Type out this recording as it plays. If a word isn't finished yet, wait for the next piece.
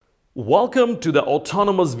Welcome to the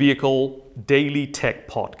Autonomous Vehicle Daily Tech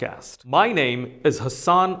Podcast. My name is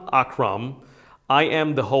Hassan Akram. I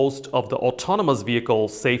am the host of the Autonomous Vehicle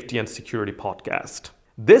Safety and Security Podcast.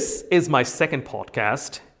 This is my second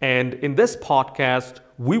podcast, and in this podcast,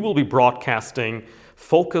 we will be broadcasting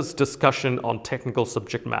focused discussion on technical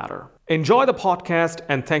subject matter. Enjoy the podcast,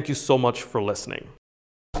 and thank you so much for listening.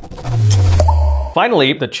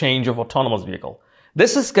 Finally, the change of autonomous vehicle.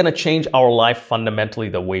 This is going to change our life fundamentally,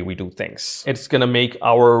 the way we do things. It's going to make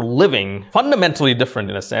our living fundamentally different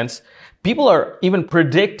in a sense. People are even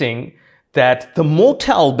predicting that the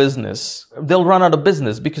motel business, they'll run out of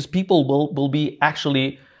business because people will be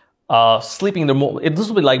actually sleeping in their this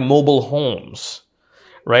will be like mobile homes,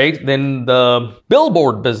 right? Then the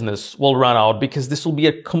billboard business will run out because this will be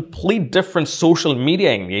a complete different social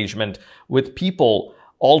media engagement with people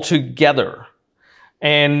all together.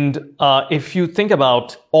 And if you think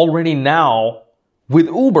about already now with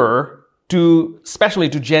Uber, especially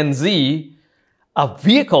to Gen Z, a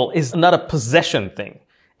vehicle is not a possession thing.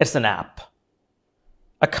 It's an app.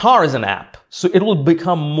 A car is an app. So it will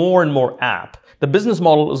become more and more app. The business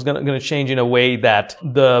model is going to change in a way that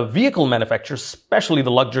the vehicle manufacturers, especially the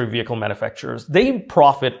luxury vehicle manufacturers, they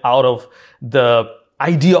profit out of the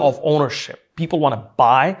idea of ownership. People want to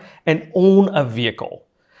buy and own a vehicle.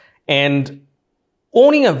 And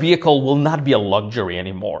owning a vehicle will not be a luxury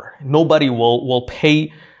anymore. Nobody will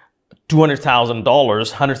pay $200,000,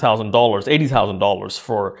 $100,000, $80,000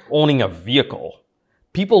 for owning a vehicle.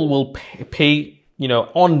 People will pay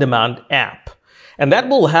on-demand app. And that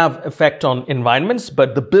will have effect on environments,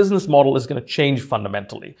 but the business model is going to change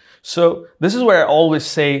fundamentally. So this is where I always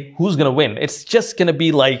say, who's going to win? It's just going to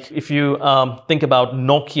be like if you think about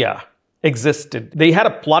Nokia existed. They had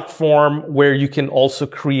a platform where you can also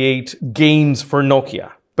create games for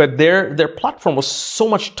Nokia, but their platform was so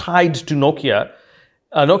much tied to Nokia.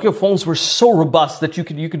 Nokia phones were so robust that you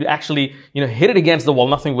could actually hit it against the wall,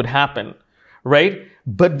 nothing would happen, right?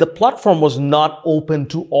 But the platform was not open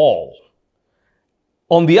to all.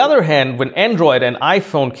 On the other hand, when Android and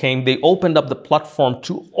iPhone came, they opened up the platform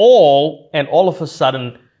to all, and all of a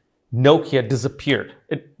sudden, Nokia disappeared.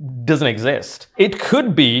 It doesn't exist. It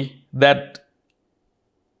could be that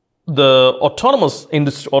the autonomous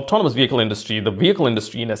vehicle industry, the vehicle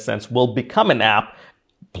industry in a sense, will become an app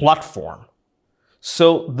platform.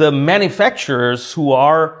 So the manufacturers who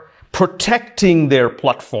are protecting their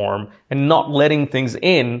platform and not letting things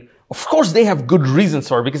in, of course they have good reasons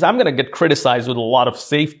for it, because I'm going to get criticized with a lot of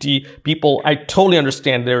safety people. I totally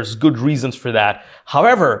understand there's good reasons for that.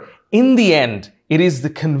 However, in the end, it is the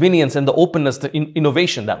convenience and the openness, the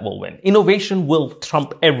innovation that will win. Innovation will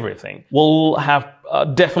trump everything. We'll have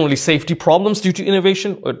definitely safety problems due to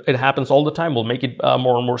innovation. It happens all the time. We'll make it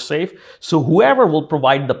more and more safe. So whoever will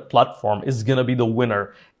provide the platform is going to be the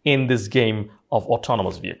winner in this game of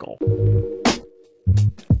autonomous vehicle.